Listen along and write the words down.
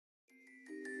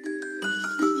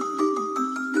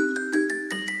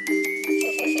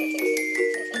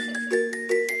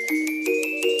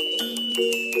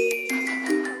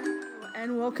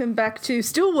welcome back to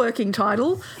still working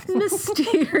title,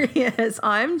 Mysterious.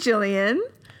 I'm Gillian.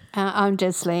 I'm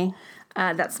Desley.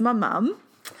 That's my mum.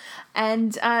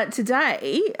 And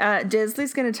today,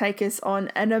 Desley's going to take us on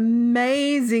an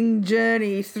amazing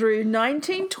journey through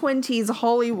 1920s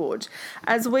Hollywood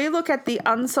as we look at the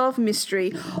unsolved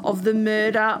mystery of the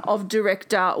murder of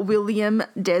director William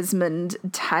Desmond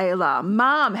Taylor.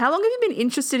 Mum, how long have you been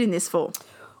interested in this for?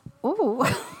 Oh,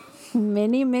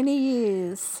 many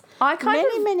years.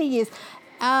 Many years.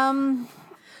 I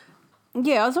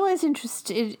was always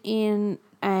interested in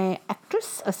a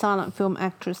silent film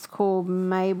actress called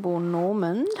Mabel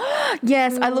Normand.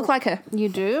 Yes, I look like her. You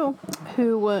do.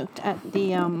 Who worked at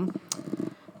the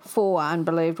for and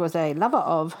believed was a lover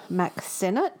of Max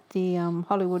Sennett, the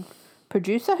Hollywood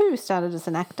producer who started as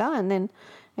an actor and then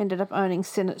ended up owning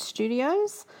Sennett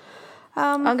Studios.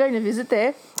 I'm going to visit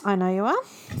there. I know you are.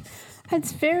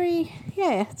 It's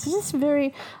it's just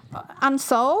very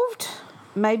unsolved.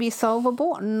 Maybe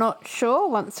solvable, not sure.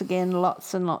 Once again,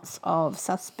 lots and lots of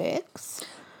suspects.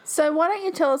 So why don't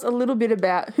you tell us a little bit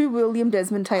about who William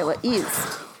Desmond Taylor is?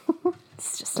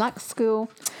 It's just like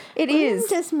school. William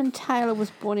Desmond Taylor was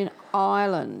born in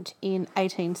Ireland in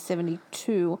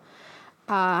 1872.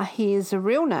 His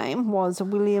real name was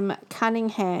William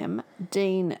Cunningham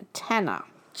Dean Tanner.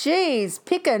 Jeez,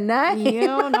 pick a name.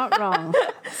 You're not wrong.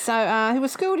 So he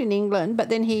was schooled in England, but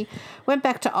then he went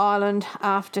back to Ireland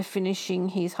after finishing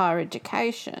his higher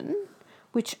education,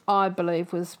 which I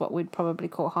believe was what we'd probably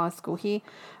call high school here.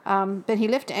 But he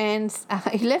left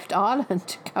Ireland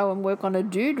to go and work on a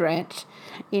dude ranch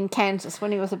in Kansas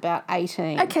when he was about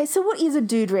 18. Okay, so what is a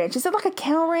dude ranch? Is it like a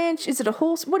cow ranch? Is it a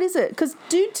horse? What is it? Because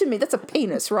dude to me, that's a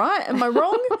penis, right? Am I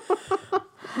wrong?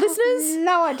 Listeners?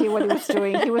 No idea what he was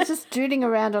doing. He was just duding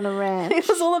around on a ranch. It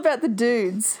was all about the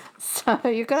dudes. So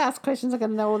you've got to ask questions I'm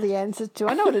going to know all the answers to.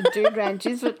 I know what a dude ranch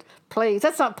is, but please,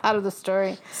 that's not part of the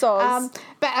story.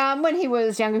 But when he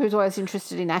was younger, he was always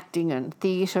interested in acting and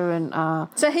theatre and...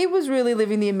 So he was really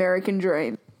living the American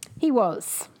dream. He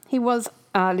was. He was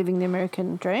living the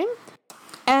American dream.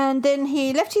 And then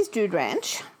he left his dude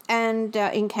ranch and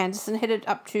in Kansas and headed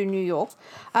up to New York.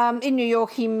 In New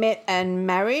York, he met and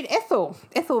married Ethel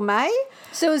May.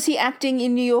 So was he acting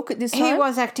in New York at this time? He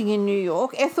was acting in New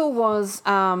York. Ethel was...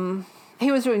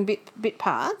 he was doing bit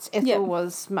parts. Ethel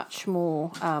was much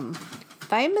more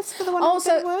famous for the one of the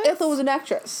better words. Ethel was an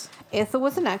actress. Ethel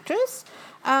was an actress.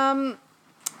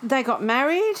 They got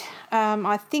married,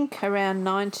 I think around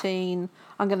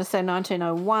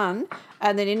 1901,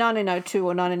 and then in 1902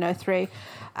 or 1903,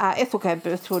 Ethel gave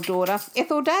birth to a daughter,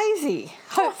 Ethel Daisy,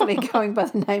 hopefully going by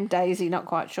the name Daisy, not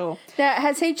quite sure. Now,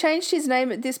 has he changed his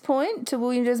name at this point to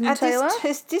William Desmond Taylor?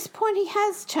 At this point, he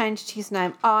has changed his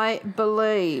name, I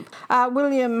believe.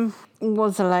 William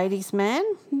was a ladies' man,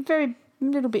 very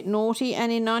little bit naughty,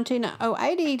 and in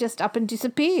 1908 he just up and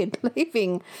disappeared,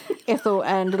 leaving Ethel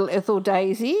and little Ethel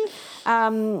Daisy.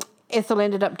 Ethel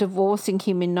ended up divorcing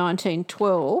him in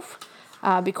 1912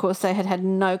 because they had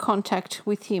no contact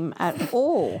with him at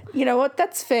all. You know what?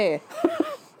 That's fair.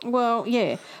 Well,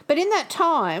 yeah. But in that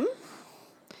time,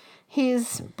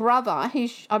 his brother,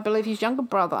 I believe his younger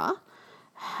brother,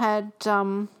 had...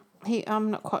 I'm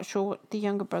not quite sure what the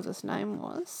younger brother's name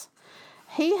was.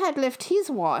 He had left his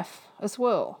wife as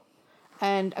well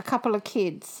and a couple of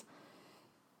kids,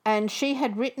 and she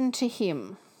had written to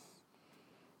him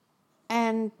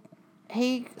and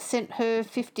he sent her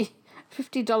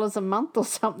 $50 a month or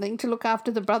something to look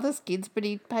after the brother's kids, but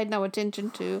he paid no attention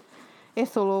to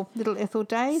Ethel or little Ethel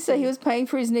Daisy. So he was paying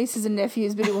for his nieces and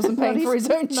nephews, but he wasn't paying for his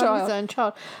own child. Not his own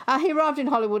child. He arrived in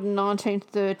Hollywood in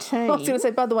 1913. I was going to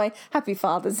say, by the way, Happy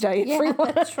Father's Day, everyone.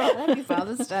 Yeah, that's right. Happy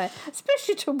Father's Day,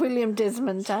 especially to William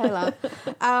Desmond Taylor.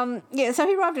 So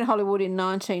he arrived in Hollywood in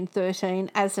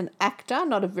 1913 as an actor,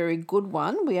 not a very good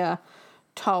one, we are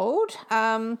told.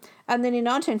 And then in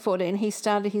 1914, he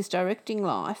started his directing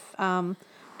life,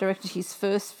 directed his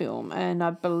first film, and I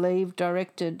believe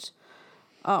directed...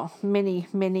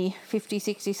 many 50,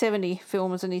 60, 70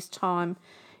 films in his time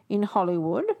in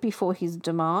Hollywood before his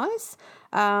demise.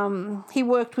 He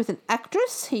worked with an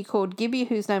actress he called Gibby,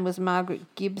 whose name was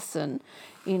Margaret Gibson,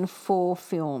 in 4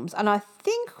 films. And I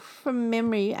think from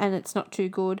memory, and it's not too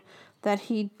good, that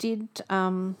he did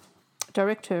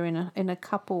direct her in a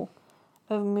couple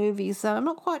of movies. So I'm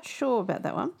not quite sure about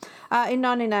that one. In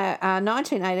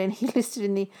 1918, he listed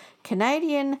in the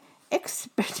Canadian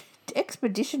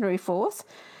Expeditionary Force.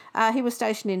 He was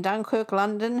stationed in Dunkirk,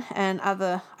 London, and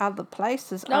other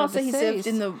places overseas. So he served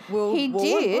in the World War. He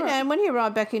did, when he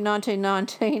arrived back in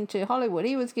 1919 to Hollywood,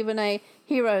 he was given a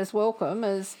hero's welcome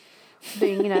as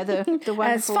being, the wonderful...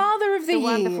 As Father of the Year.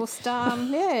 wonderful star.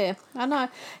 Yeah, I know.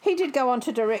 He did go on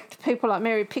to direct people like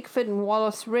Mary Pickford and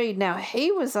Wallace Reid. Now,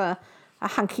 he was a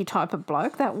hunky type of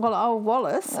bloke, that old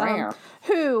Wallace,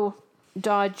 who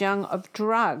died young of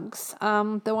drugs,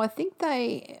 though I think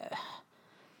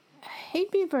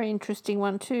he'd be a very interesting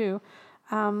one too.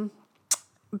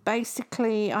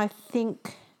 Basically, I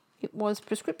think it was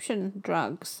prescription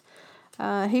drugs.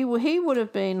 He would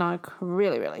have been like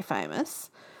really, really famous,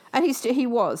 and he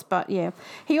was. But yeah,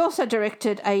 he also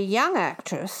directed a young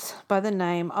actress by the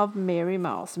name of Mary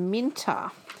Miles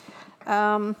Minter.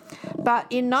 But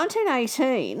in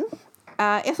 1918,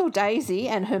 Ethel Daisy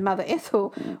and her mother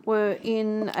Ethel were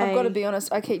in I've got to be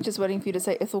honest, I keep just waiting for you to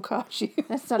say Ethel Cardew.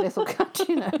 That's not Ethel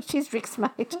Cardew, she's Rick's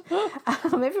mate.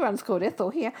 Everyone's called Ethel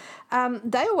here.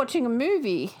 They were watching a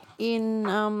movie in,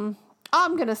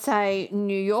 I'm going to say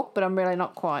New York, but I'm really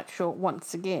not quite sure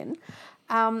once again.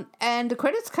 And the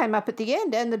credits came up at the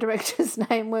end, and the director's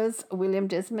name was William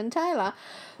Desmond Taylor.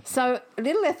 So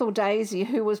little Ethel Daisy,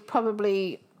 who was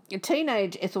probably a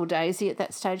teenage Ethel Daisy at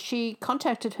that stage, she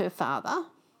contacted her father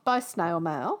by snail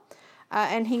mail,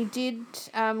 and he did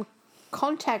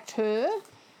contact her,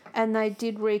 and they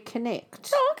did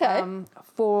reconnect. Oh, okay.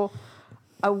 For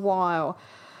a while.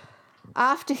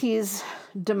 After his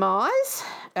demise,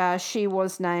 she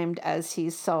was named as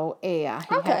his sole heir.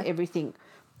 He had everything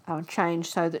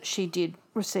changed so that she did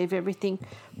receive everything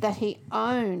that he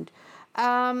owned.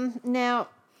 Now,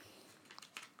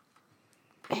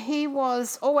 he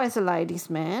was always a ladies'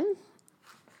 man,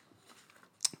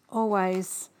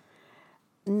 always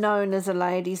known as a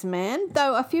ladies' man,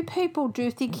 though a few people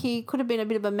do think he could have been a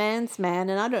bit of a man's man,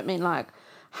 and I don't mean like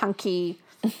hunky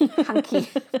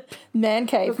man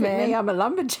cave look man. At me, I'm a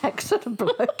lumberjack sort of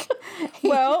bloke.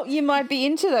 Well, you might be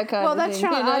into that kind of thing. Well, that's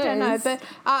right. I don't know, but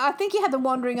I think he had the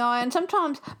wandering eye, and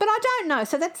sometimes, but I don't know.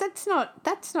 So that's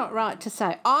not right to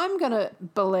say. I'm going to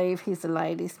believe he's a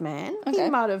ladies' man. Okay. He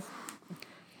might have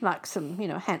like some,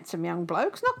 handsome young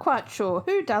blokes. Not quite sure.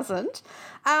 Who doesn't?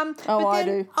 But I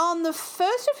then do. On the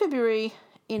 1st of February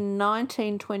in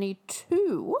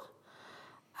 1922,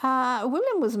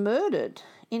 William was murdered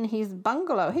in his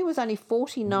bungalow. He was only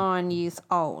 49 years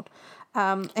old.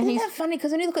 And Isn't that funny?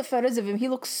 Because when you look at photos of him, he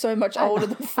looks so much older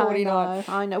than 49.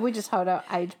 I know. We just hold our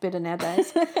age better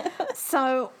nowadays.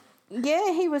 So,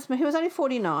 yeah, he was only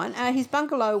 49. His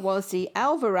bungalow was the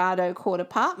Alvarado Court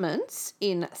Apartments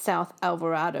in South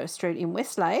Alvarado Street in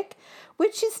Westlake,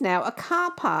 which is now a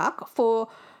car park for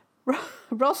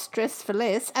Ross Dress for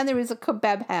Less, and there is a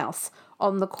kebab house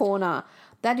on the corner.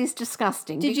 That is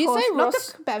disgusting. Did you say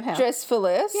Ross kebab house. Dress for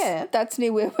Less? Yeah. That's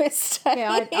near where we're staying.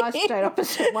 Yeah, I stayed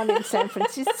opposite one in San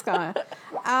Francisco.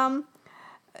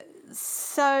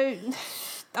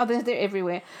 They're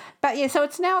everywhere. But yeah, so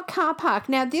it's now a car park.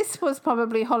 Now, this was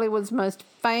probably Hollywood's most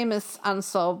famous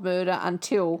unsolved murder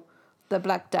until the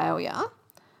Black Dahlia.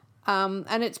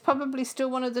 And it's probably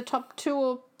still one of the top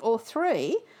 2 or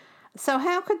 3. So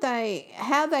how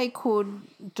they could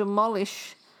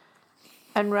demolish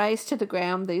and raze to the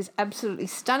ground these absolutely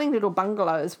stunning little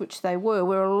bungalows, which they were,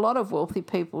 where a lot of wealthy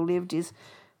people lived, is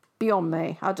beyond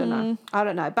me. I don't know.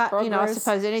 But, Progress. I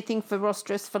suppose anything for Ross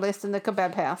Dress for Less than the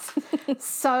kebab house.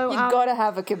 So You've got to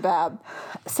have a kebab.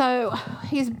 So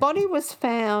his body was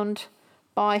found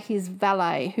by his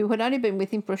valet, who had only been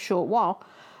with him for a short while.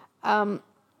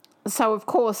 So, of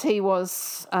course, he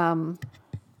was a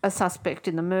suspect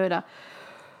in the murder.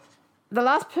 The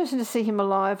last person to see him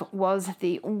alive was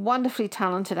the wonderfully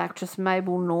talented actress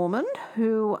Mabel Normand,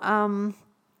 who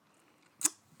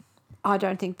I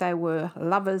don't think they were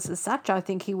lovers as such. I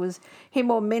think he more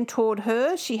mentored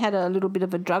her. She had a little bit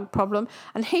of a drug problem,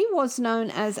 and he was known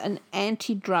as an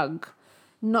anti-drug,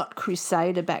 not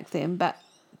crusader back then, but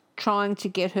trying to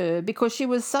get her, because she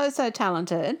was so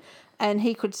talented, and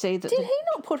he could see that... Did he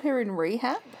not put her in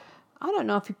rehab? I don't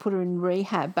know if he put her in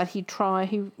rehab, but he tried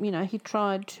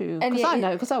to,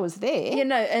 because I was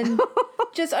there. And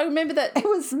just, I remember that... It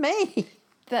was me.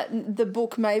 That the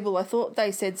book Mabel, I thought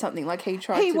they said something like he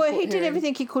tried He did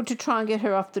everything he could to try and get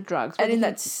her off the drugs. And in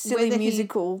that silly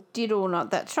musical... He did or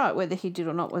not, that's right, whether he did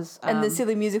or not was... and the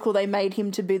silly musical, they made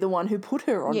him to be the one who put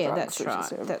her on drugs.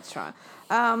 Yeah, that's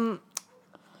right.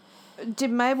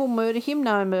 Did Mabel murder him?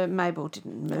 No, Mabel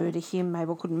didn't murder him.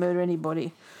 Mabel couldn't murder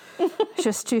anybody.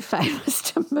 Just too famous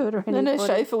to murder anybody. And her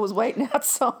chauffeur was waiting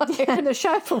outside. Yeah, and the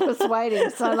chauffeur was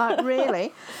waiting. So,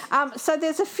 really. So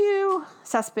there's a few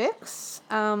suspects.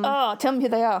 Tell me who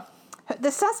they are.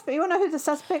 You want to know who the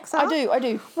suspects are? I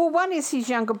do. Well, one is his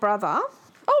younger brother,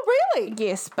 Oh, really?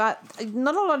 Yes, but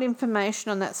not a lot of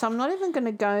information on that, so I'm not even going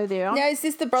to go there. Now, is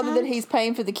this the brother that he's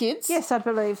paying for the kids? Yes, I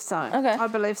believe so. Okay. I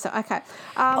believe so. Okay.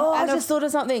 I just thought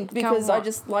of something because I what?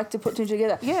 just like to put two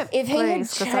together. Yeah, if he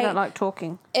please, because I don't like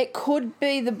talking. it could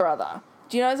be the brother.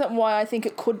 Do you know why I think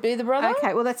it could be the brother?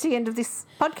 Okay, well, that's the end of this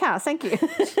podcast. Thank you.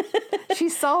 She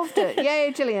solved it.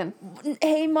 Yay, Gillian.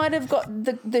 He might have got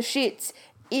the shits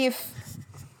if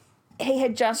he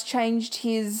had just changed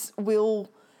his will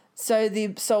so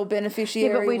the sole beneficiary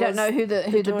Yeah, but we don't know who the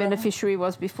daughter. beneficiary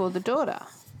was before the daughter.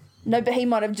 No, but he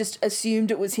might have just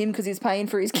assumed it was him because he's paying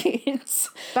for his kids.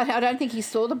 But I don't think he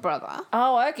saw the brother.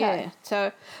 Oh, okay. Yeah.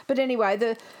 So, but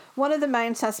anyway, one of the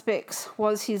main suspects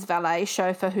was his valet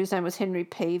chauffeur, whose name was Henry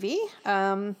Peavy.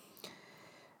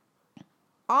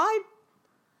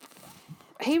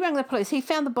 He rang the police. He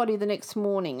found the body the next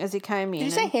morning as he came in. Did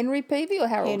you say Henry Peavy or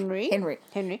Harold?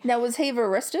 Henry. Now, was he ever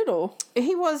arrested or?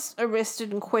 He was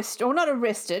arrested and questioned, or not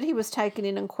arrested, he was taken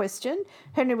in and questioned.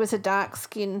 Henry was a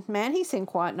dark-skinned man. He seemed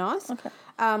quite nice. Okay.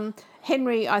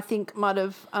 Henry, I think, might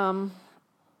have... I've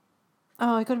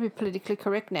got to be politically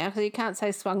correct now because you can't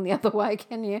say swung the other way,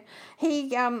 can you? He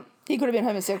could have been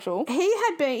homosexual. He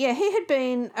had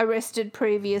been arrested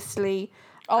previously.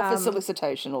 For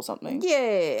solicitation or something.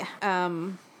 Yeah.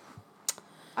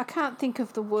 I can't think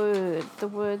of the word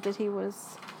that he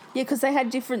was... Yeah, because they had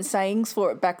different sayings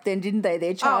for it back then, didn't they?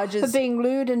 Their charges. For being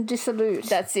lewd and dissolute.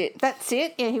 That's it. That's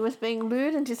it. Yeah, he was being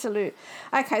lewd and dissolute.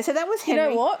 Okay, so that was Henry. You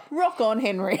know what? Rock on,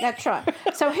 Henry. That's right.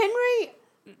 So Henry...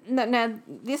 Now,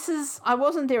 this is... I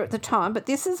wasn't there at the time, but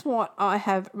this is what I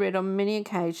have read on many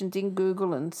occasions in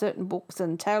Google and certain books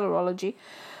and Taylorology.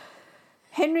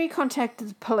 Henry contacted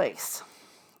the police.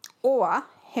 Or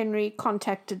Henry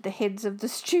contacted the heads of the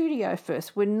studio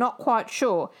first. We're not quite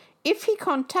sure. If he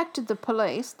contacted the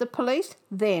police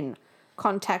then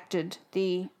contacted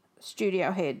the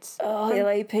studio heads. Oh, the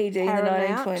LAPD in the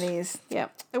 1920s. Yeah,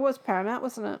 it was Paramount,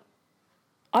 wasn't it?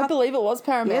 I believe it was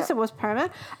Paramount. Yes, it was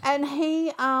Paramount. And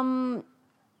he,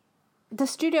 the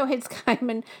studio heads came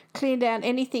and cleared out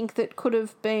anything that could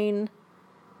have been,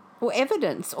 or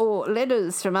evidence, or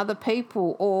letters from other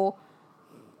people, or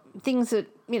things that,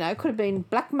 could have been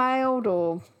blackmailed,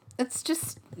 or it's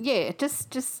just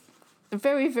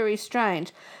very, very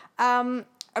strange.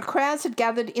 Crowds had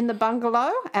gathered in the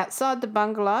bungalow, outside the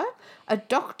bungalow. A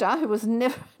doctor who was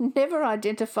never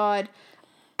identified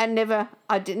and never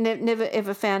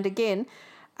ever found again.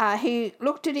 He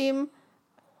looked at him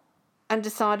and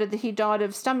decided that he died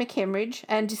of stomach hemorrhage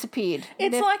and disappeared.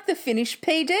 It's like the Finnish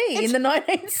PD in the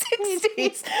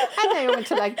 1960s. And they all went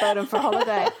to Lake Bowden for a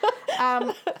holiday.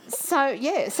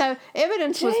 So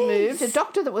evidence was moved. A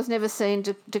doctor that was never seen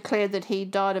declared that he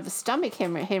died of a stomach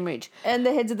hemorrhage. And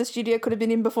the heads of the studio could have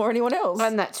been in before anyone else.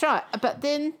 And that's right. But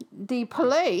then the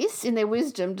police, in their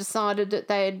wisdom, decided that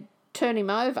they had turned him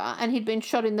over and he'd been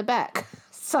shot in the back.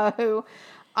 So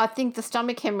I think the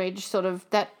stomach hemorrhage sort of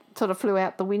flew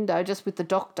out the window just with the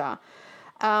doctor.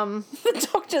 The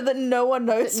doctor that no one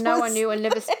knows. That no one knew and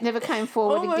never came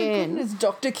forward again. Oh my goodness,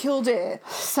 Dr. Kildare.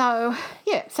 So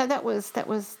that was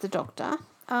the doctor.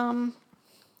 And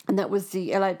that was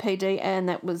the LAPD and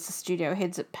that was the studio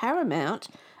heads at Paramount.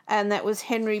 And that was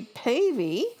Henry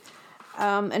Peavy.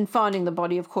 And finding the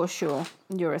body, of course,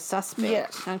 you're a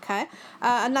suspect. Yeah. Okay.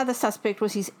 Another suspect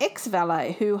was his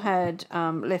ex-valet who had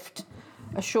left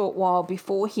a short while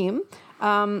before him.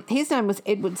 His name was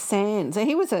Edward Sands.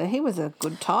 He was a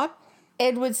good type.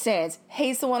 Edward Sands.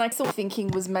 He's the one I still thinking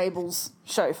was Mabel's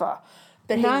chauffeur.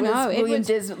 But he was William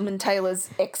Desmond Taylor's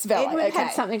ex-valet. Edward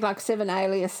had something like 7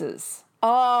 aliases.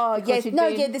 Oh, yes.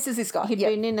 This is this guy. He'd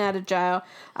been in and out of jail.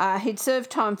 He'd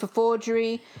served time for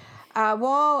forgery.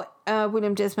 While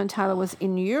William Desmond Taylor was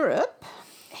in Europe,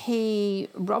 he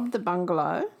robbed the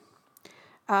bungalow,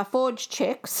 forged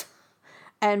cheques,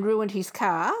 and ruined his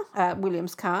car,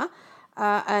 William's car.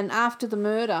 And after the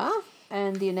murder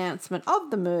and the announcement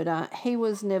of the murder, he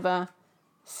was never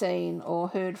seen or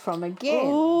heard from again.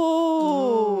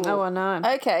 Ooh. Oh, I know.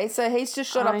 Okay, so he's just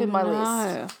shot up in my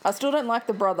list. I still don't like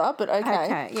the brother, but okay.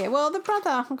 Okay, yeah. Well, the brother,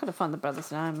 I'm going to find the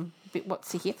brother's name. A bit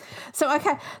whatsy here. So,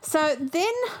 okay. So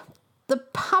then the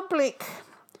public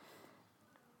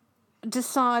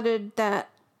decided that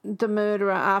the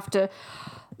murderer, after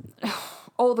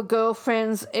all the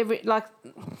girlfriends, William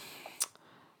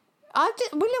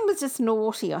was just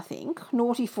naughty, I think.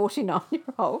 Naughty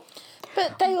 49-year-old.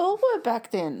 But they all were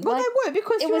back then. Well, they were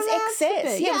because it was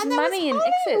excess. Yeah, it was money in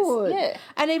excess. Yeah.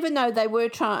 And even though they were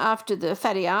trying, after the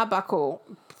Fatty Arbuckle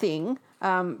thing,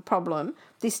 problem,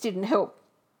 this didn't help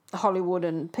Hollywood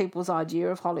and people's idea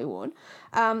of Hollywood.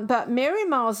 But Mary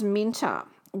Miles Minter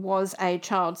was a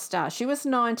child star. She was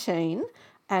 19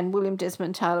 and William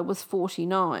Desmond Taylor was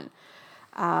 49.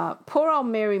 Poor old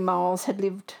Mary Miles had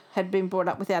been brought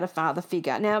up without a father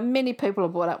figure. Now, many people are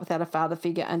brought up without a father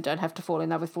figure and don't have to fall in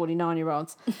love with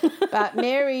 49-year-olds. But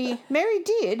Mary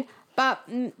did, but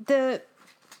it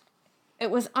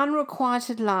was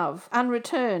unrequited love,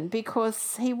 unreturned,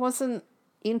 because he wasn't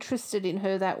interested in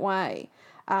her that way.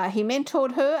 He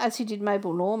mentored her, as he did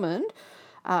Mabel Normand,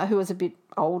 who was a bit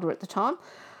older at the time.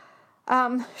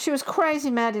 She was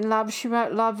crazy mad in love. She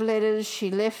wrote love letters.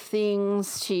 She left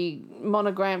things. She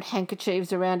monogrammed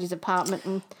handkerchiefs around his apartment.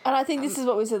 And I think this is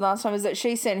what we said last time, is that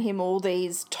she sent him all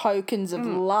these tokens of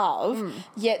love,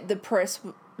 yet the press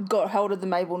got hold of the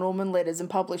Mabel Normand letters and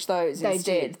published those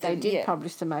instead. They did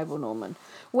publish the Mabel Normand,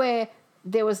 where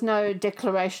there was no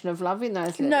declaration of love in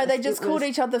those letters. No, they just called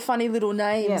each other funny little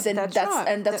names, and that's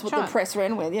right. what the press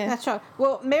ran with. Yeah, that's right.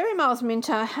 Well, Mary Miles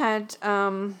Minter had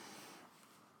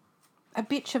a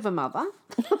bitch of a mother.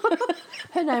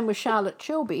 Her name was Charlotte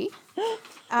Shelby.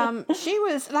 She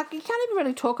was, like, you can't even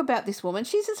really talk about this woman.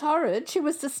 She's just horrid. She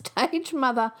was the stage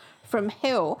mother from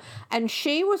hell, and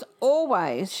she was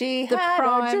always the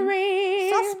prime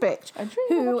suspect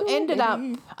who ended up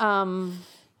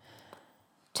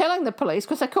telling the police,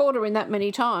 because they called her in that many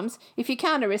times, if you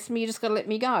can't arrest me, you just got to let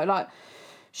me go. Like,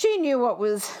 she knew what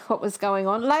was going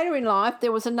on. Later in life,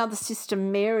 there was another sister,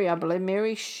 Mary, I believe,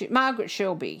 Margaret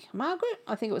Shelby. I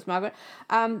think it was Margaret.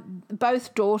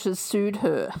 Both daughters sued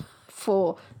her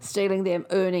for stealing their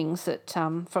earnings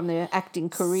from their acting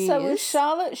careers. So was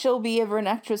Charlotte Shelby ever an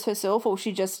actress herself, or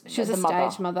she was a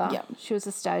stage mother? Yeah. She was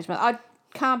a stage mother. I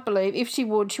can't believe, if she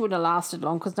wouldn't have lasted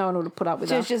long, because no one would have put up with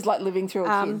her. She was just like living through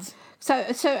her kids.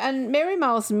 And Mary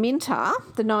Miles Minter,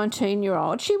 the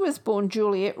 19-year-old, she was born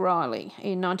Juliet Riley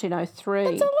in 1903.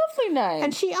 That's a lovely name.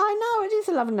 And I know it is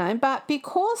a lovely name, but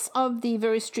because of the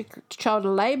very strict child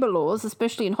labour laws,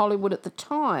 especially in Hollywood at the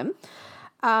time,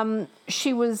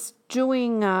 she was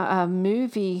doing a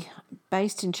movie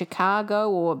based in Chicago,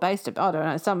 or based, I don't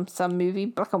know, some movie,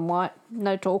 black and white,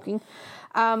 no talking.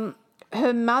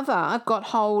 Her mother got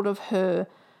hold of her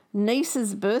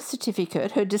niece's birth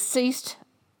certificate, her deceased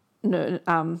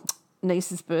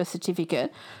niece's birth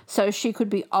certificate, so she could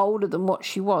be older than what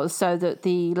she was, so that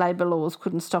the labour laws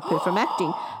couldn't stop her from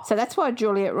acting. So that's why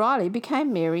Juliet Riley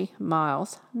became Mary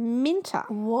Miles Minter.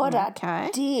 What a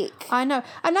dick. I know.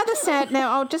 Another sad.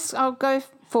 Now I'll go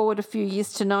forward a few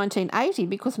years to 1980,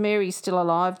 because Mary's still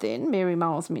alive then. Mary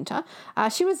Miles Minter.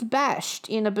 She was bashed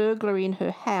in a burglary in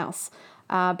her house.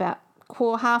 About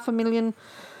 $500,000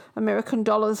 American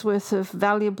dollars worth of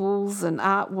valuables and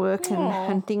artwork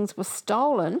and things were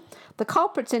stolen. The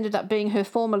culprits ended up being her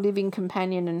former living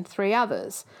companion and 3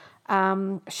 others.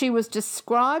 She was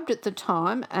described at the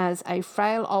time as a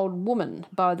frail old woman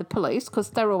by the police,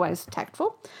 because they're always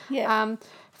tactful. Yeah.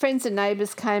 Friends and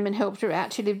neighbours came and helped her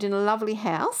out. She lived in a lovely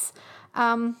house,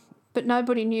 but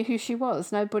nobody knew who she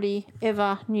was. Nobody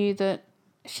ever knew that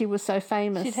she was so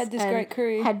famous. She'd had this great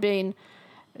career. Had been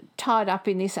tied up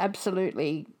in this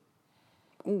absolutely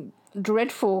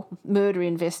dreadful murder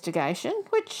investigation,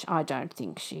 which I don't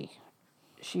think she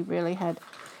really had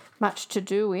much to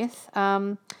do with.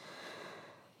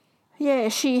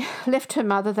 She left her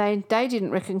mother. They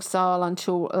didn't reconcile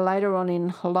until later on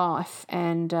in life,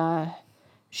 and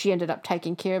she ended up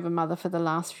taking care of her mother for the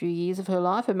last few years of her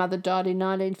life. Her mother died in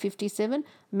 1957.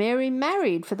 Mary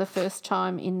married for the first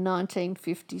time in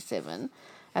 1957.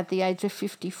 At the age of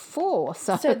 54.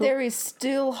 So there is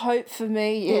still hope for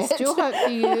me yet. There's still hope for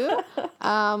you.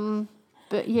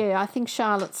 But, yeah, I think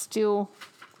Charlotte's still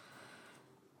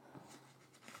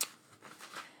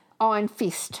iron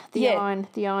fist, the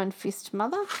iron fist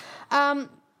mother. There's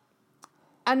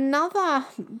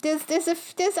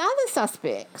other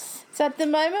suspects. So at the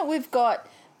moment we've got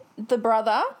the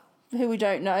brother, who we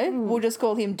don't know. We'll just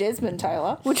call him Desmond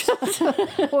Taylor. Well,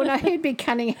 no, he'd be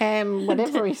Cunningham,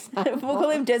 whatever he's We'll call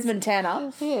him Desmond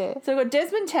Tanner. Yeah. So we've got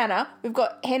Desmond Tanner. We've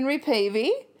got Henry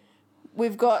Peavy.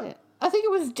 We've got... I think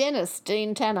it was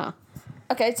Dean Tanner.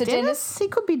 Okay, so Dennis. He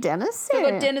could be Dennis. We've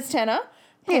got Dennis Tanner,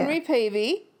 Henry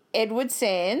Peavy, Edward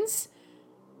Sands,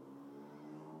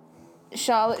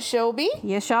 Charlotte Shelby.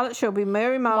 Yeah, Charlotte Shelby,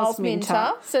 Mary Miles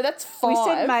Minter. So that's 5. We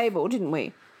said Mabel, didn't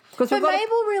we? But Mabel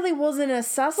really wasn't a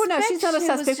suspect. Well, no, she's not a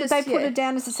suspect, but they put her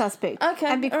down as a suspect. Okay.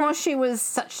 And because she was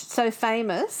so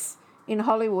famous in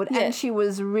Hollywood, and she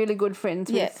was really good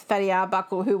friends with Fatty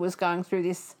Arbuckle, who was going through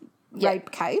this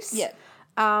rape case. Yeah.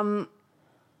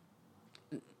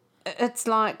 It's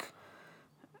like,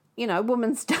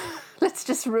 woman's let's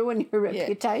just ruin your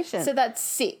reputation. So that's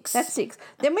 6. That's 6.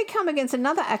 Then we come against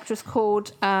another actress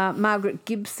called Margaret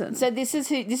Gibson. So this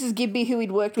is Gibby, who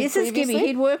he'd worked with previously? This is Gibby.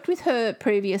 He'd worked with her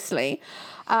previously.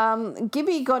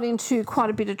 Gibby got into quite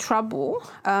a bit of trouble.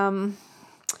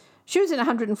 She was in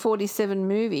 147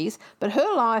 movies, but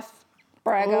her life,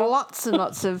 Bragger. lots and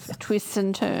lots of twists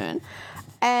and turns.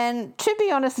 And to be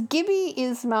honest, Gibby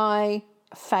is my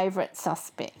favourite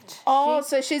suspect. Oh,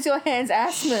 so she's your Hans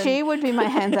Assman. She would be my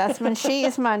Hans Assman. She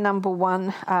is my number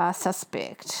one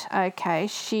suspect. Okay,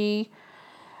 she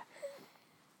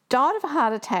died of a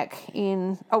heart attack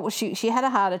she had a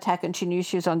heart attack and she knew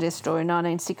she was on death's door in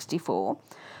 1964.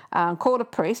 Called a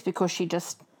priest because she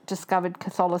just discovered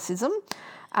Catholicism,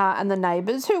 and the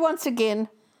neighbours, who once again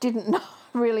didn't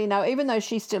really know, even though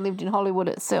she still lived in Hollywood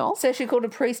itself. So she called a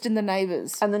priest and the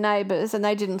neighbours. And the neighbours, and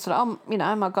they didn't sort of,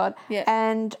 oh my God. Yeah.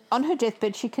 And on her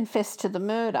deathbed, she confessed to the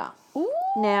murder. Ooh.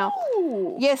 Now,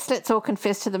 yes, let's all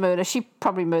confess to the murder. She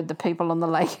probably murdered the people on the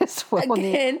lake as well.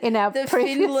 Again, in our the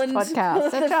previous Finland,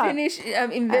 podcast. the Finnish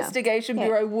Investigation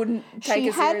Bureau wouldn't take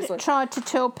her seriously. She had tried to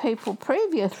tell people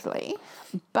previously,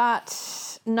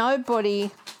 but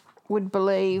nobody would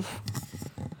believe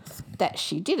that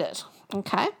she did it.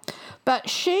 Okay, but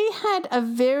she had a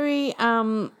very,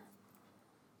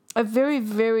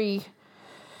 very.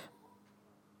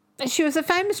 She was a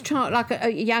famous child, like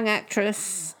a young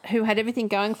actress who had everything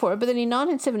going for her. But then in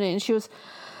 1917, she was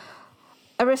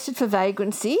arrested for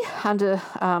vagrancy under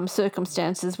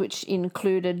circumstances which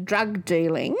included drug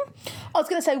dealing. I was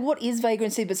going to say, what is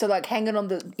vagrancy? But so like hanging on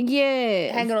the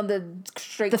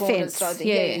street the corner fence. side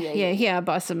thing. Yeah,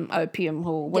 by some opium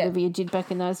or whatever you did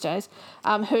back in those days.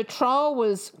 Her trial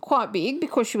was quite big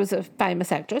because she was a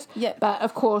famous actress. Yeah. But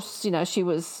of course, she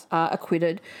was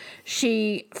acquitted.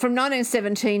 She, from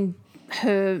 1917,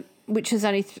 which was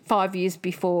only 5 years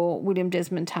before William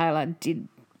Desmond Taylor did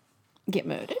get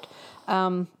murdered,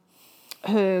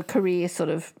 her career sort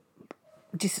of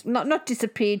not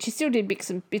disappeared. She still did bits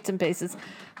and pieces,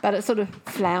 but it sort of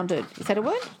floundered. Is that a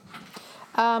word?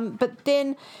 But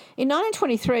then in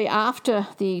 1923, after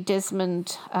the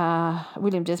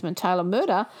William Desmond Taylor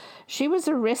murder, she was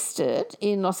arrested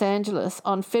in Los Angeles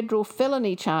on federal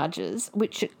felony charges,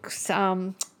 which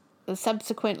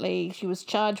subsequently she was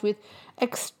charged with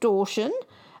extortion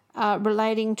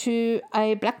relating to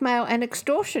a blackmail and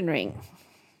extortion ring.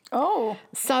 Oh.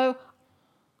 So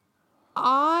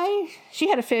she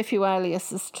had a fair few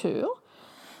aliases too.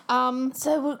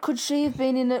 So could she have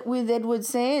been in it with Edward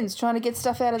Sands trying to get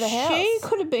stuff out of the house? She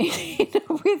could have been in it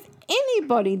with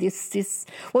anybody.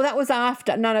 Well, that was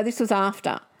after. No, this was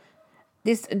after.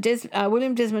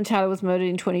 William Desmond Taylor was murdered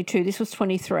in 22. This was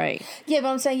 23. Yeah, but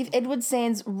I'm saying if Edward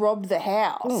Sands robbed the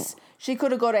house, she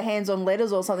could have got her hands on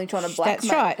letters or something trying to blackmail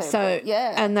That's right. people. So,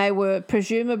 and they were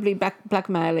presumably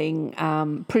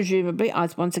blackmailing, presumably,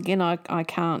 once again, I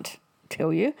can't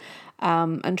tell you,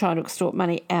 and trying to extort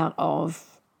money out of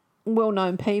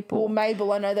well-known people. Well,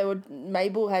 Mabel, I know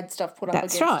Mabel had stuff put up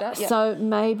against her. That's right. Yeah. So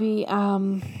maybe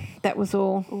that was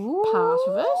all part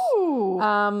of it.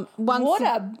 What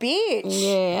a bitch.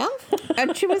 Yeah.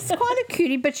 And she was quite a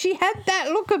cutie, but she had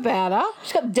that look about her.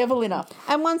 She's got the devil in her.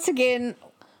 And once again,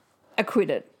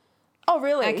 acquitted. Oh,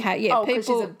 really? Okay, yeah. Oh, because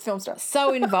she's a film star.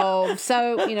 So involved,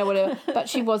 so, whatever. But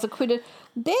she was acquitted.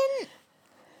 Then,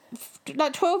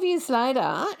 like 12 years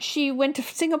later, she went to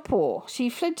Singapore. She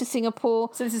fled to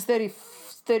Singapore. So this is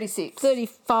 36.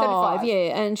 35,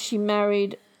 yeah. And she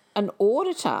married an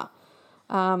auditor.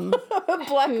 A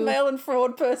blackmail and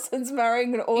fraud person's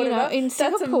marrying an auditor. In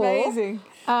Singapore. That's amazing.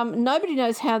 Nobody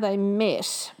knows how they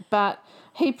met, but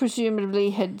he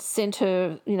presumably had sent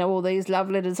her, all these love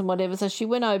letters and whatever. So she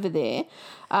went over there.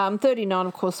 39,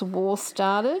 of course, the war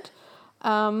started.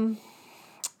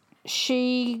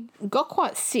 She got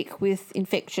quite sick with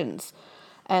infections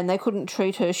and they couldn't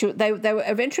treat her. They were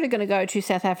eventually going to go to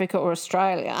South Africa or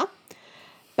Australia,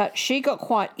 but she got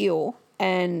quite ill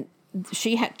and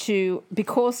she had to,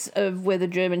 because of where the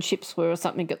German ships were or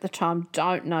something at the time,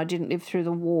 don't know, didn't live through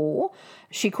the war,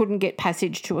 she couldn't get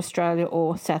passage to Australia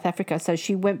or South Africa. So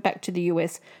she went back to the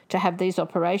US to have these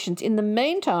operations. In the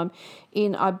meantime,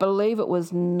 I believe it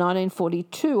was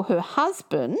 1942, her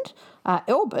husband,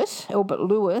 Albert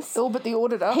Lewis. Albert the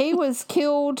auditor. He was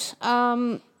killed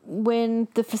when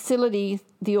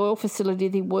the oil facility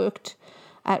that he worked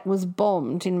at was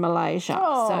bombed in Malaysia.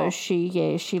 Oh. So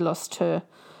she lost her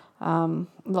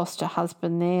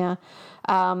husband there.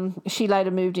 She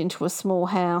later moved into a small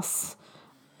house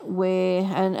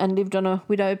and lived on a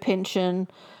widow pension.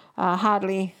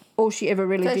 Hardly all she ever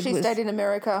really did was... So she stayed in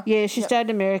America. Yeah, she stayed in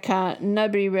America.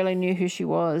 Nobody really knew who she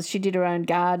was. She did her own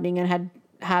gardening and had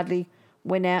hardly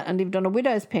went out and lived on a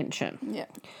widow's pension. Yeah.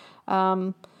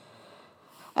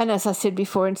 And as I said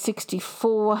before, in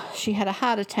 1964, she had a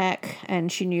heart attack and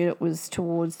she knew it was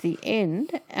towards the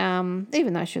end,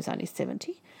 even though she was only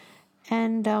 70.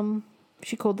 And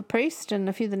she called the priest and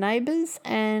a few of the neighbours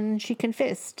and she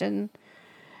confessed and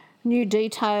knew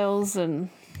details. And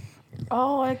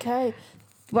Oh, okay.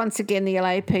 once again, the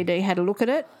LAPD had a look at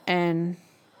it and,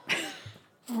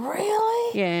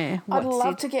 Really? yeah. I'd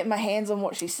love to get my hands on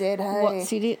what she said, hey.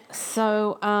 What's it?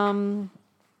 So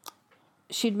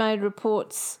she'd made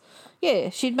reports. Yeah,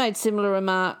 she'd made similar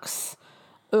remarks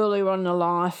earlier on in her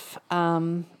life,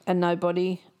 and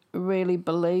nobody really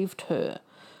believed her.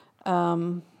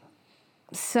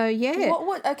 So yeah,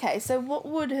 What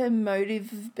would her motive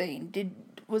have been?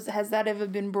 Has that ever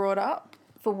been brought up?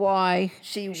 for why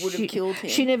She would have killed him.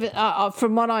 She never.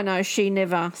 From what I know, she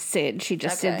never said. She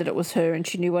just said Okay. that it was her and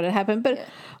she knew what had happened. But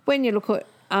when you look at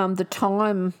the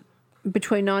time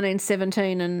between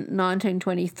 1917 and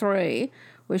 1923,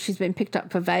 where she's been picked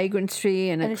up for vagrancy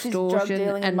and she's extortion drug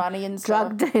dealing and money and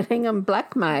drug dealing and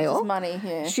blackmail. It's money,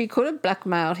 yeah. She could have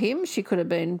blackmailed him. She could have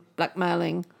been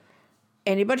blackmailing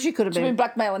anybody. She could have She's been been.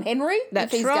 blackmailing Henry.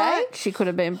 That's if he's right. Gay. She could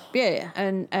have been. Yeah,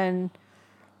 and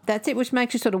that's it, which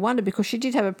makes you sort of wonder because she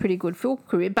did have a pretty good film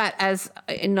career, but as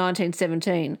in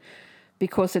 1917,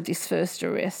 because of this first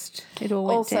arrest, it all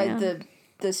went down. Also,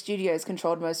 the studios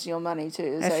controlled most of your money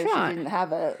too, That's so right. she didn't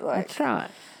have it. Like, That's right.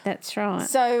 That's right.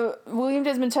 so William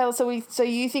Desmond Taylor. So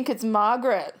you think it's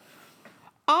Margaret?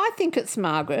 I think it's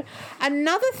Margaret.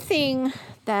 Another thing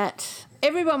that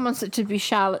everyone wants it to be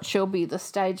Charlotte Shelby, the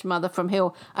stage mother from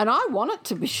hell, and I want it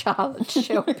to be Charlotte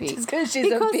Shelby. Just 'cause she's a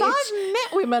because bitch. I've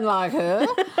met women like her.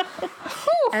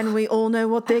 And we all know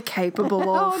what they're capable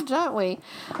Oh, of. don't we?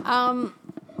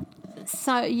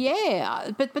 So yeah,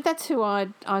 but that's who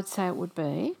I'd say it would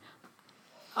be.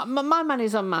 My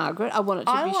money's on Margaret. I want it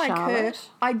to I be like Charlotte.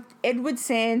 her. Edward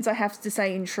Sands, I have to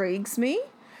say, intrigues me.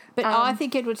 But I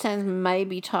think Edward Sands may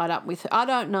be tied up with her. I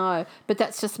don't know, but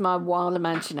that's just my wild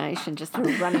imagination, just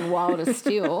running wilder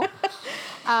still.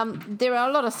 There are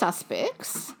a lot of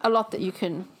suspects, a lot that you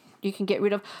can get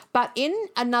rid of. But in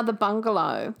another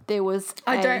bungalow, there was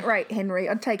I don't rate Henry.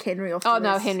 I'd take Henry off the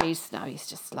no, list. he's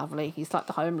just lovely. He's like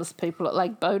the homeless people at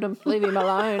Lake Bodom. Leave him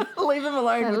alone. Leave him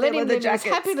alone with Let their him leather live his jackets.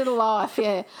 happy little life,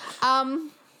 yeah. I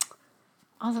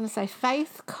was going to say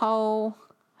Faith Cole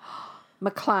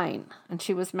McLean, and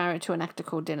she was married to an actor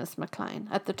called Dennis McLean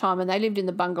at the time, and they lived in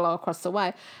the bungalow across the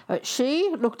way. She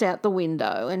looked out the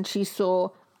window and she saw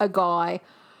a guy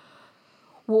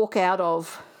walk out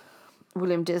of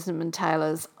William Desmond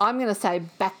Taylor's, I'm going to say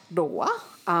back door,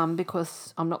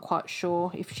 because I'm not quite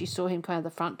sure if she saw him come out of the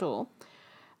front door,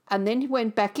 and then he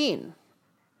went back in.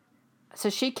 So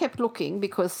she kept looking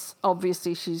because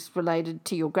obviously she's related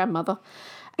to your grandmother,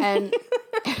 and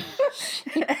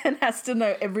And has to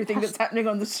know everything that's happening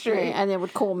on the street. and then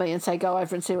would call me and say, go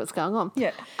over and see what's going on.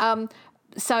 Yeah.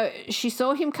 So she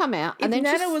saw him come out, If and then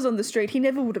Nana was on the street, he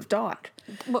never would have died.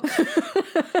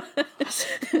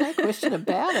 no question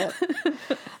about it.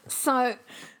 So,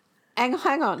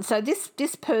 hang on. So this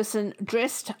person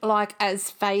dressed like, as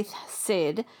Faith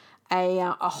said,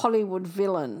 a Hollywood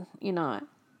villain. You know,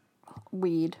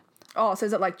 weird. Oh, so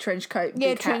is it like trench coat,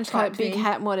 big Trench hat type coat, big thing?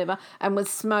 hat, and whatever, and was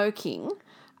smoking.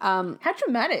 How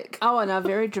dramatic. Oh, I know,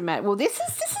 very dramatic. Well, this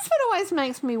is what always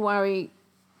makes me worry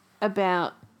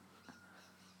about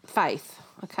Faith,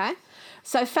 okay?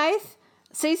 So Faith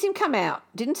sees him come out,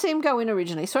 didn't see him go in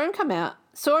originally, saw him come out,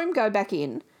 saw him go back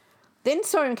in, then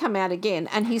saw him come out again,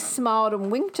 and he smiled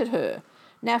and winked at her.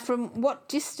 Now, from what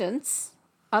distance,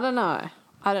 I don't know.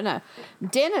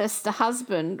 Dennis, the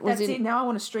husband, was That's in... it. Now I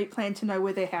want a street plan to know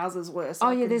where their houses were. So Oh,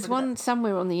 I yeah, can there's put it one up.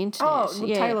 somewhere on the internet. Oh, will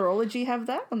yeah. Taylorology have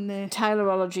that on there?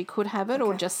 Taylorology could have it,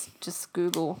 or just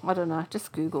Google. I don't know,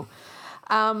 just Google.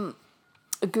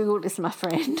 Google is my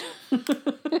friend.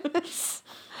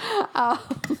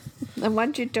 And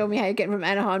once you tell me how you get from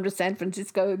Anaheim to San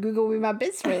Francisco, Google will be my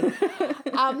best friend.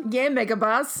 Yeah,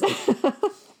 Megabus.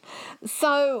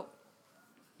 So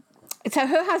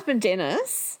her husband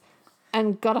Dennis,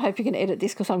 and God, I hope you can edit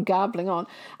this because I'm garbling on.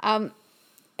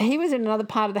 He was in another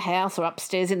part of the house or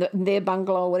upstairs in their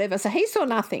bungalow or whatever, so he saw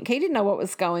nothing. He didn't know what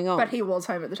was going on. But he was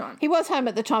home at the time. He was home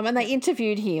at the time, and they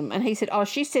interviewed him, and he said, oh,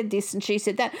 she said this and she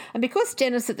said that. And because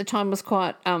Dennis at the time was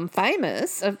quite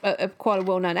famous, quite a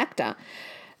well-known actor,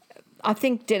 I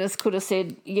think Dennis could have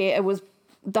said, yeah, it was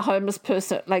the homeless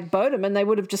person at Lake Bodom, and they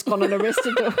would have just gone and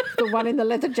arrested the one in the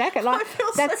leather jacket. Like, I feel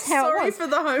that's so how sorry it was. for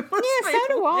the homeless Yeah, people.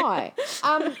 so do I.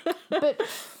 But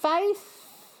Faith,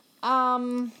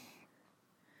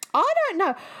 I don't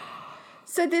know.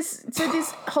 So this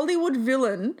Hollywood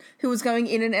villain who was going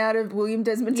in and out of William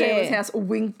Desmond Taylor's house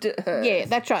winked at her. Yeah,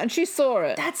 that's right. And she saw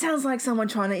it. That sounds like someone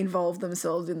trying to involve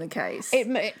themselves in the case.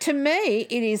 To me,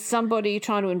 it is somebody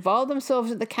trying to involve themselves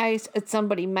in the case. It's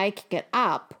somebody making it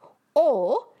up,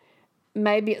 or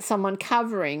maybe it's someone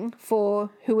covering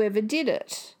for whoever did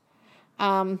it.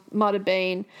 Might have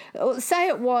been,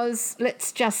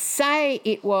 let's just say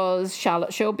it was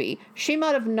Charlotte Shelby. She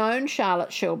might have known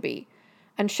Charlotte Shelby,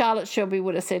 and Charlotte Shelby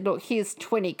would have said, look, here's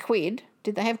 20 quid.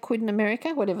 Did they have quid in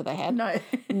America? Whatever they had. No.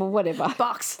 Well, whatever.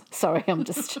 Bucks. Sorry, I'm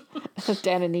just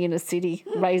down in the inner city,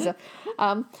 razor.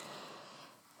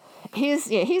 Here's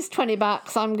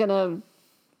 $20. I'm going to...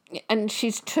 And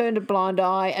she's turned a blind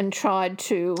eye and tried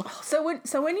to... So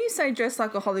when you say dressed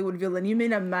like a Hollywood villain, you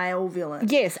mean a male villain?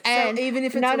 Yes. And so even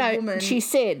if it's a woman... she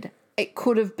said it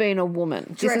could have been a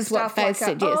woman. This is what Faith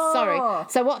said. Yes, sorry.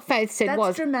 So what Faith said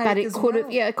was... But it could have...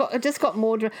 Yeah, it just got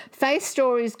more... Faith's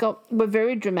stories were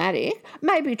very dramatic.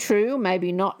 Maybe true,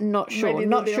 maybe not sure. Maybe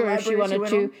not sure if she wanted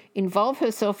to involve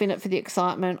herself in it for the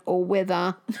excitement or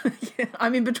whether... Yeah,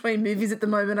 I'm in between movies at the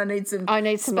moment. I need some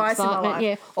spice excitement, in my life.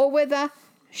 yeah. Or whether...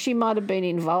 she might have been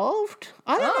involved.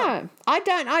 I don't know. I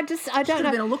don't know. She could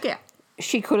have been a lookout.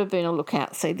 She could have been a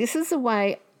lookout. See, this is the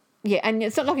way... Yeah, and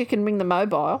it's not like you can ring the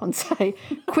mobile and say,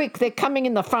 quick, they're coming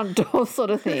in the front door sort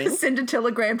of thing. Send a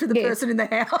telegram to the person in the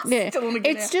house. Yeah.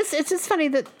 It's just funny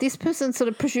that this person sort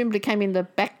of presumably came in the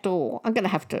back door. I'm going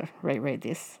to have to reread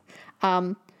this.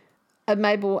 As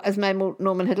Mabel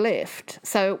Norman had left.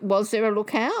 So was there a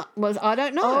lookout? I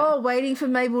don't know. Oh, waiting for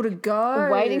Mabel to go.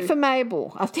 Waiting for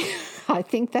Mabel. I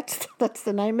think that's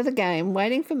the name of the game.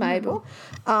 Waiting for Mabel.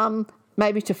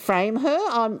 Maybe to frame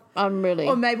her. I'm really...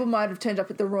 Or Mabel might have turned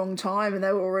up at the wrong time and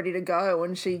they were all ready to go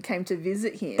and she came to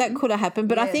visit him. That could have happened,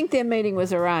 but I think their meeting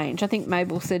was arranged. I think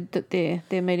Mabel said that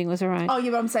their meeting was arranged. Oh,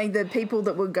 yeah, but I'm saying the people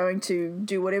that were going to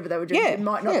do whatever they were doing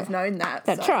might not have known that.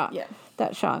 That's right. Yeah.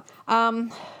 That's right.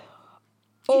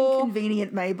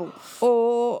 Inconvenient Mabel.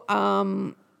 Or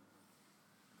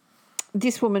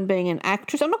this woman being an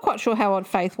actress. I'm not quite sure how odd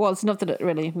Faith was. Not that it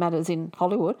really matters in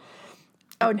Hollywood.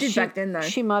 Oh, it did back then, though.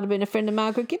 She might have been a friend of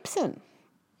Margaret Gibson.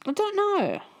 I don't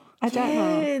know. I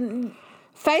don't know.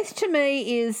 Faith to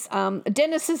me is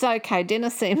Dennis is okay.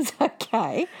 Dennis seems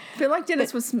okay. I feel like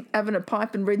Dennis was having a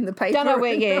pipe and reading the paper. Don't know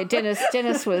where. Yeah,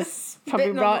 Dennis was probably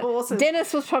right.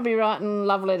 Dennis was probably writing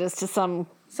love letters to someone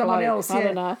else. I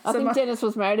don't know. I think Dennis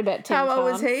was married about 10 times. How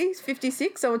old was he?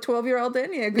 56. So a 12-year-old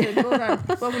then. Yeah, good. Well done.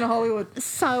 Welcome to Hollywood.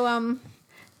 So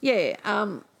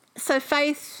so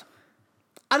Faith.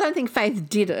 I don't think Faith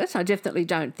did it. I definitely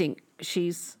don't think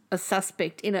she's a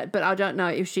suspect in it, but I don't know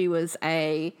if she was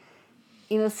a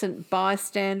innocent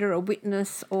bystander, a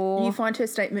witness, or... You find her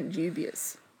statement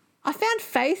dubious. I found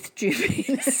Faith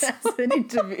dubious. As an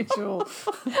individual.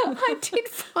 I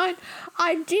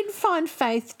did find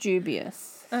Faith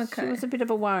dubious. Okay. She was a bit of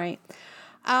a worry.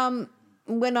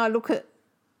 When I look at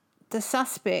the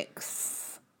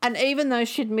suspects, and even though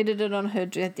she admitted it on her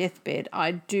deathbed,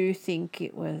 I do think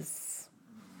it was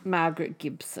Margaret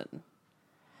Gibson.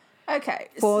 Okay.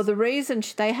 For the reason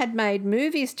they had made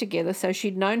movies together, so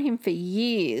she'd known him for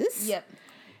years. Yep.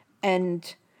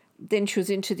 And then she was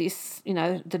into this,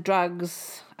 the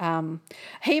drugs.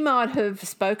 He might have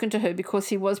spoken to her because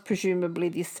he was presumably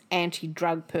this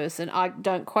anti-drug person.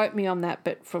 Don't quote me on that,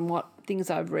 but from what things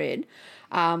I've read,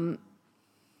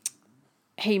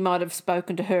 he might have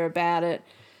spoken to her about it.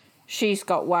 She's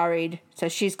got worried, so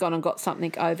she's gone and got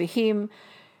something over him.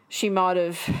 She might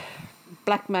have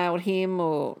blackmailed him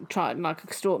or tried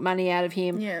extort money out of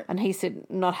him. Yeah. And he said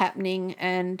not happening,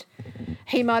 and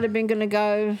he might have been going to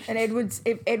go. And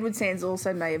Edward Sands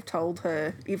also may have told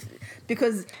her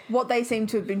because what they seem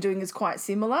to have been doing is quite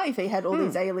similar. If he had all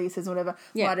these aliases or whatever,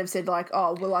 might have said I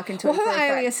can tell. Well,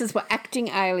 her aliases were acting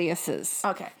aliases.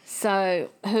 Okay. So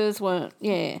hers weren't.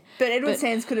 Yeah. But Edward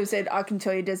Sands could have said, I can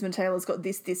tell you Desmond Taylor's got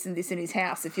this, this, and this in his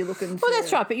house if you're looking for... Well,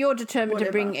 that's right, but you're determined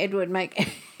to make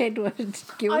Edward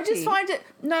guilty. I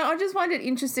just find it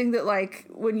interesting that,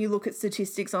 when you look at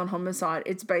statistics on homicide,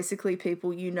 it's basically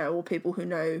people you know or people who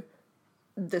know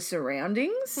the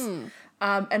surroundings.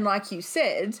 And like you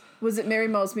said, was it Mary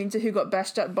Miles Minter who got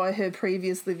bashed up by her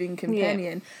previous living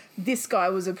companion? Yeah. This guy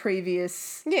was a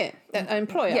previous... Yeah,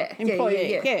 employer.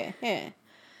 Yeah.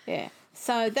 Yeah.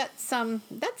 So that's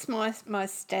my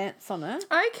stance on it.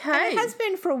 Okay. And it has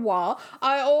been for a while.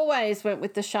 I always went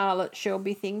with the Charlotte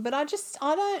Shelby thing, but I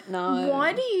don't know.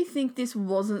 Why do you think this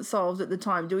wasn't solved at the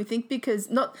time? Do we think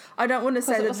I don't want to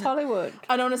say that it was Hollywood.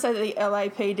 I don't want to say that the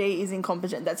LAPD is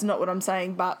incompetent. That's not what I'm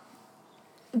saying, but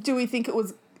do we think it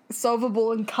was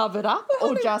solvable and covered up,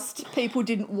 or just people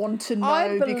didn't want to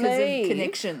know because of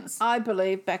connections? I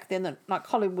believe back then that like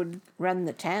Hollywood ran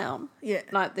the town. Yeah.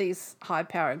 Like these high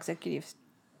power executives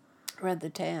ran the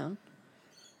town.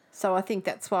 So I think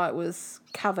that's why it was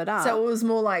covered up. So it was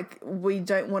more like, we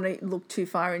don't want to look too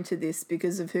far into this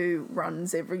because of who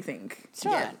runs everything. That's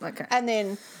right. Yeah, okay. And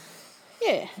then,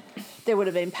 yeah, there would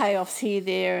have been payoffs here,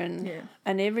 there,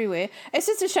 and everywhere. It's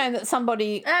just a shame that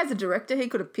somebody... As a director, he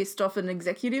could have pissed off an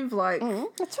executive, like...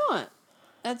 That's right.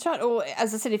 That's right. Or,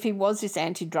 as I said, if he was this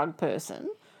anti-drug person...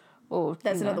 Or,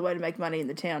 That's another way to make money in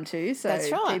the town too. So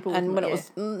that's right. People, and when it was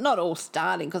not all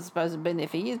starting, because I suppose it had been there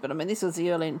for years, but I mean, this was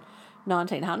the early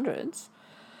 1900s.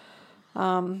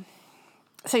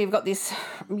 So you've got this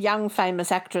young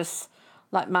famous actress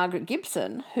like Margaret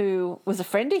Gibson, who was a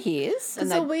friend of his.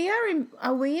 So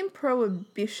are we in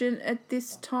Prohibition at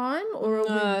this time, or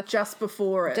are we just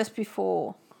before it? Just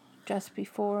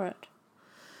before it.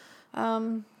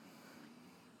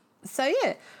 So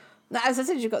yeah, as I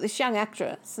said, you've got this young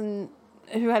actress and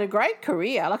who had a great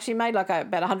career. Like she made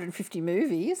about 150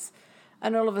 movies,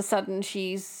 and all of a sudden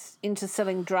she's into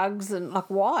selling drugs and like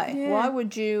why? Yeah. Why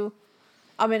would you?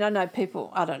 I mean, I know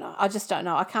people. I don't know. I just don't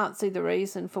know. I can't see the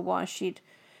reason for why she'd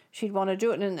want to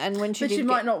do it. And when she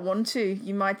might not want to.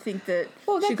 You might think that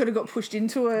she could have got pushed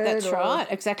into it. That's right.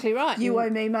 Exactly right. You owe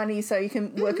me money, so you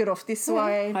can work it off this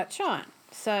way. That's right.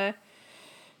 So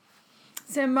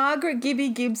Margaret Gibby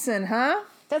Gibson, huh?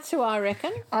 that's who I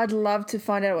reckon. I'd love to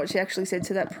find out what she actually said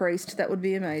to that priest. That would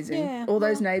be amazing. Yeah, All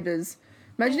those neighbours.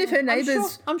 Imagine if her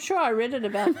neighbours... I'm sure I read it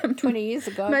about 20 years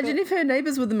ago. Imagine if her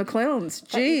neighbours were the McClellans.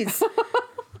 Jeez.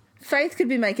 Faith could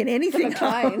be making anything. The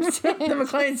McLeans. The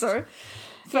McLeans, sorry.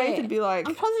 Faith would be like...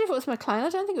 I'm positive it was McLean. I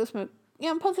don't think it was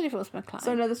I'm positive it was McLean.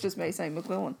 So no, that's just me saying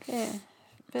McClellan. Yeah.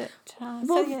 But, Well,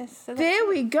 so yes. So there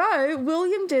we go.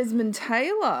 William Desmond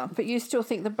Taylor. But you still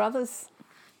think the brothers...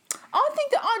 I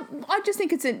think that I just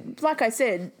think it's like I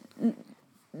said,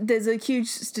 there's a huge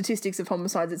statistics of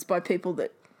homicides. It's by people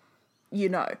that you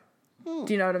know. Do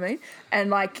you know what I mean? And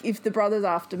like if the brother's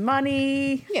after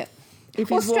money, Yeah. if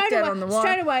he's walked out on the wire,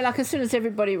 straight away, like as soon as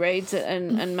everybody reads it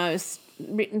and most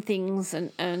written things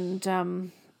and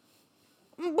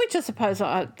which I suppose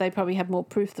they probably have more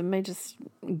proof than me just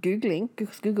Googling,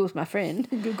 because Google's my friend.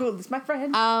 Google is my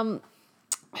friend.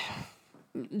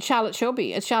 Charlotte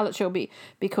Shelby,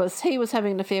 because he was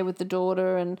having an affair with the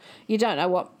daughter, and you don't know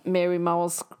what Mary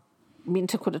Moles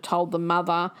Minter could have told the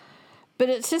mother. But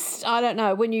it's just, I don't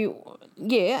know, when you,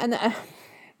 and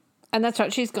that's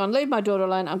right, she's gone, leave my daughter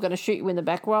alone, I'm going to shoot you in the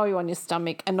back, roll you on your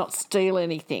stomach and not steal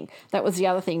anything. That was the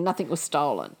other thing, nothing was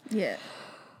stolen. Yeah.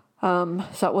 So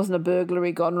it wasn't a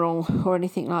burglary gone wrong or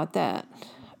anything like that.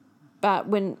 But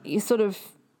when you sort of,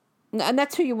 and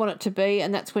that's who you want it to be,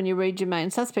 and that's when you read your main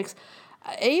suspects.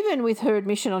 Even with her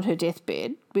admission on her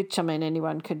deathbed, which, I mean,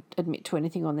 anyone could admit to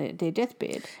anything on their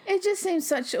deathbed. It just seems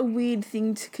such a weird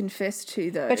thing to confess to,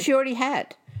 though. But she already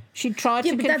had. She tried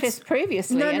to confess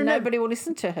previously nobody will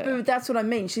listen to her. But that's what I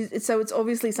mean. So it's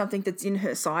obviously something that's in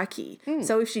her psyche.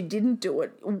 So if she didn't do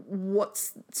it,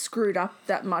 what's screwed up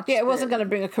that much? Yeah, it wasn't going to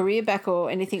bring a career back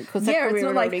or anything because that career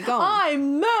had already gone. I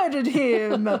murdered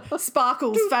him.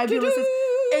 Sparkles, fabulous.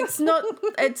 It's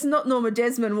not Norma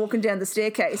Desmond walking down the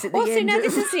staircase at the end. Well, see, now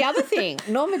this is the other thing.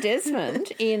 Norma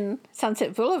Desmond in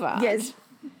Sunset Boulevard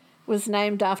was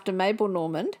named after Mabel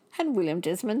Normand and William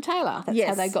Desmond Taylor. That's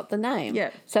how they got the name. Yeah.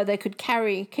 So they could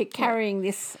keep carrying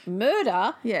this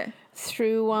murder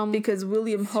through... because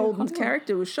William Holden's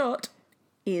character was shot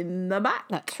in the back.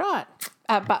 That's right.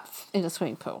 But in a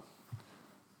swimming pool.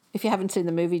 If you haven't seen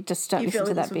the movie, just don't listen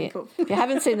to that bit. If you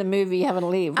haven't seen the movie, you haven't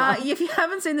lived. If you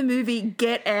haven't seen the movie,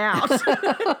 get out.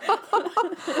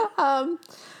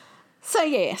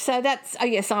 So that's,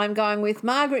 yes, I'm going with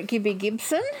Margaret Gibby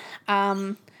Gibson,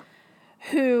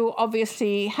 who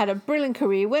obviously had a brilliant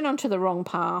career, went onto the wrong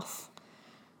path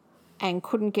and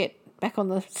couldn't get back on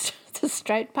the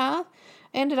straight path.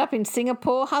 Ended up in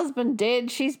Singapore, husband dead,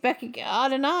 she's back again. I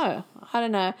don't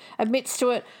know. Admits to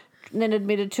it, and then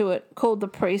admitted to it, called the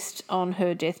priest on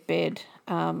her deathbed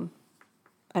and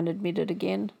admitted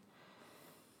again.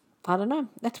 I don't know.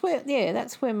 That's where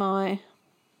my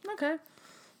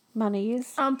money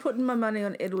is. I'm putting my money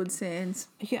on Edward Sands.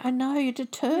 Yeah, I know, you're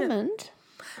determined. Yeah.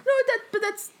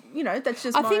 No, that's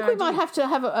just I think we might have to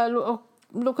have a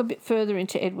look a bit further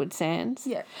into Edward Sands.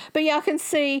 Yeah. But yeah, I can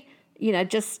see,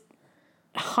 just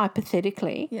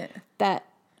hypothetically that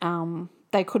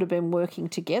they could have been working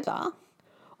together.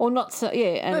 Or not so,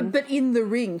 but in the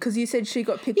ring, because you said she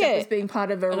got picked up as being part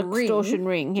of an extortion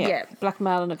ring,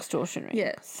 blackmail and extortion ring.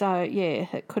 Yeah. So,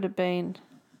 it could have been...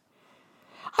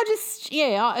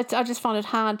 I just find it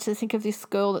hard to think of this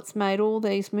girl that's made all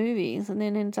these movies and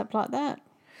then ends up like that.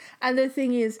 And the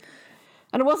thing is,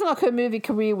 And it wasn't like her movie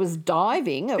career was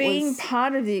diving. It being was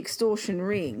part of the extortion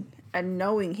ring and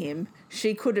knowing him,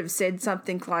 she could have said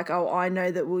something like, oh, I know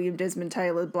that William Desmond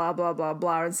Taylor, blah, blah, blah,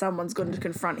 blah, and someone's going to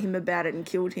confront him about it and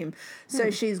killed him.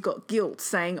 So she's got guilt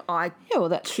saying, I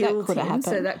that killed could have him.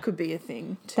 So happened. that could be a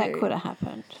thing too. That could have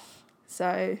happened.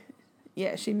 So,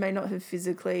 yeah, she may not have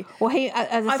physically... Well, he,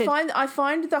 as I said... I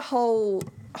find the whole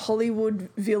Hollywood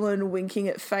villain winking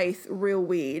at Faith real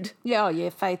weird. Yeah,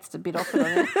 Faith's a bit off it.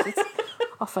 I think. It's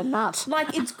off a nut.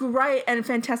 Like, it's great and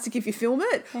fantastic if you film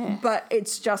it, but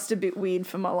it's just a bit weird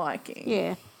for my liking.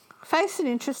 Yeah. Faith's an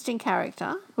interesting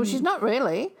character. Well, she's not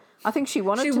really. I think she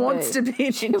wanted to be. She wants to be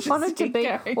an She wanted to interesting be,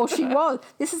 character. or she was.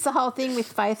 This is the whole thing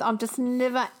with Faith. I'm just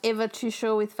never, ever too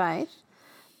sure with Faith.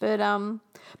 But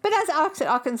as I said,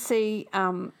 I can see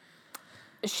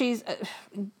she's...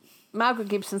 Margaret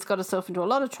Gibson's got herself into a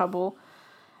lot of trouble.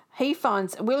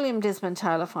 William Desmond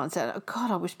Taylor finds out, oh God,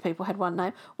 I wish people had one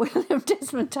name. William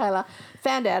Desmond Taylor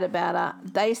found out about her.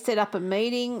 They set up a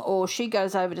meeting, or she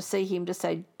goes over to see him to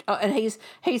say, and he's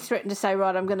threatened to say,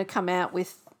 right, I'm going to come out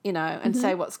with, and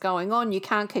say what's going on. You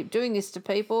can't keep doing this to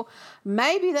people.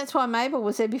 Maybe that's why Mabel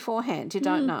was there beforehand. You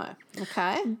don't know.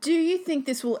 Okay? Do you think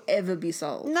this will ever be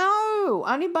solved? No,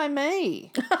 only by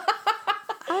me.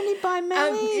 Only by me.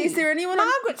 Is there anyone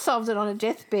Margaret solved it on a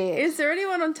deathbed. Is there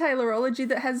anyone on Taylorology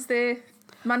that has their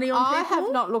money on people? I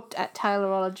have not looked at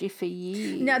Taylorology for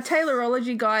years. Now,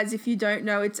 Taylorology, guys, if you don't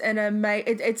know, it's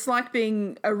it's like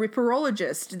being a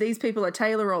ripperologist. These people are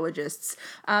Taylorologists.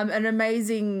 An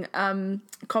amazing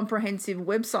comprehensive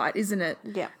website, isn't it?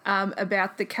 Yeah.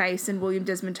 About the case and William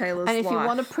Desmond Taylor's life. And if you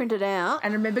want to print it out...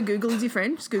 And remember, Google is your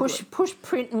friend. Just Google it. Push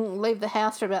print and leave the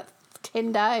house for about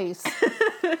 10 days.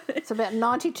 It's about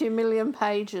 92 million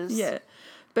pages. Yeah.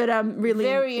 But really...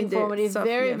 Very informative, stuff,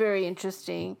 very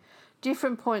interesting.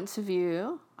 Different points of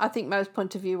view. I think most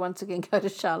point of view, once again, go to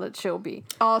Charlotte Shelby.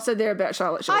 Oh, so they're about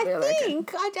Charlotte Shelby. I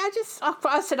think.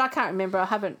 I said I can't remember. I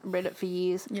haven't read it for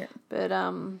years. Yeah. But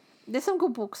there's some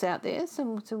good books out there,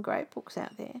 some great books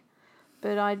out there.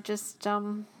 But I just,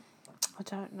 I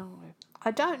don't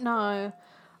know.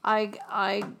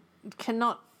 I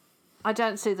cannot... I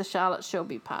don't see the Charlotte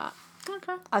Shelby part.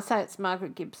 Okay. I say it's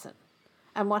Margaret Gibson.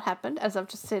 And what happened, as I've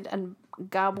just said and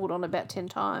garbled on about 10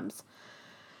 times,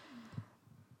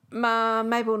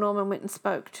 Mabel Norman went and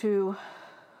spoke to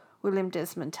William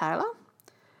Desmond Taylor,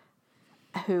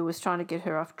 who was trying to get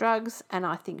her off drugs, and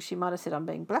I think she might have said, I'm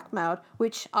being blackmailed,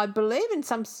 which I believe at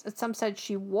some stage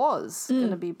she was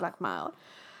going to be blackmailed.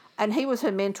 And he was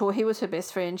her mentor, he was her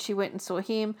best friend. She went and saw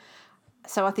him.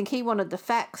 So I think he wanted the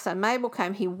facts. So Mabel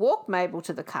came. He walked Mabel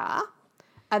to the car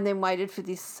and then waited for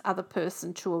this other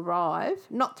person to arrive,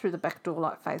 not through the back door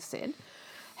like Faith said.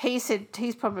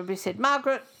 He's probably said,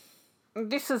 Margaret,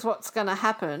 this is what's going to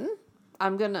happen.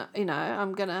 I'm going to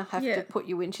have to put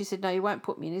you in. She said, no, you won't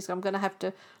put me in. He said, I'm going to have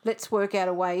to, let's work out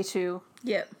a way to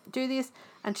do this.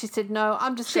 And she said, no,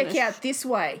 I'm just going to... Check out this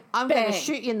way. I'm going to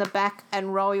shoot you in the back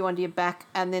and roll you onto your back,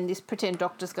 and then this pretend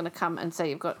doctor's going to come and say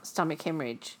you've got stomach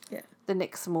hemorrhage the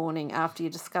next morning after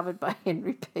you're discovered by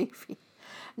Henry Peavy.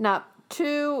 Now,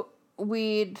 too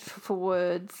weird for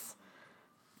words,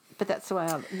 but that's the way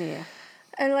yeah.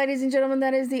 And ladies and gentlemen,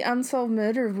 that is the unsolved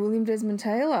murder of William Desmond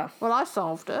Taylor. Well, I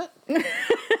solved it.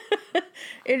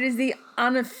 It is the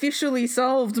unofficially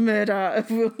solved murder of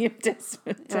William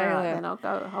Desmond Taylor. All right, then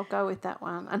I'll go with that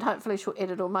one. And hopefully she'll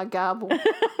edit all my garble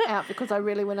out, because I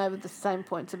really went over the same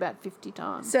points about 50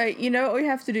 times. So, you know what we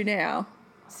have to do now?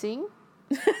 Sing?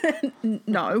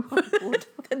 No.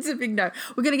 That's a big no.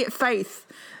 We're going to get Faith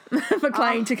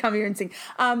McLean to come here and sing.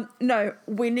 No,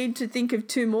 we need to think of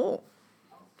 2 more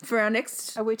for our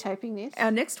next... Are we taping this?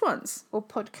 Our next ones. Or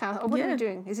podcast? Or what are we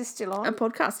doing? Is this still on? A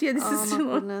podcast. Yeah, this is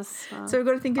still on. Goodness. So we've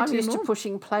got to think of 2 more. I'm used to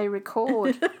pushing play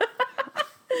record.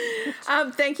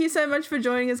 Thank you so much for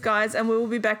joining us, guys, and we will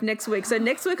be back next week. So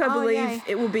next week, I believe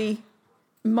it will be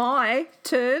my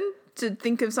turn to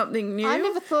think of something new. I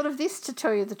never thought of this, to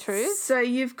tell you the truth. So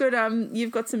you've got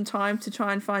some time to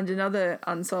try and find another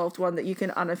unsolved one that you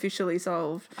can unofficially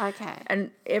solve. Okay.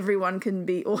 And everyone can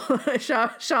be, or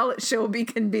Charlotte Shelby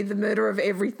can be the murderer of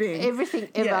everything. Everything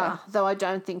ever, though I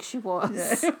don't think she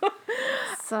was. Yeah.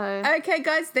 So. Okay,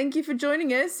 guys, thank you for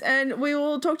joining us, and we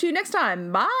will talk to you next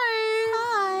time. Bye.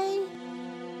 Bye.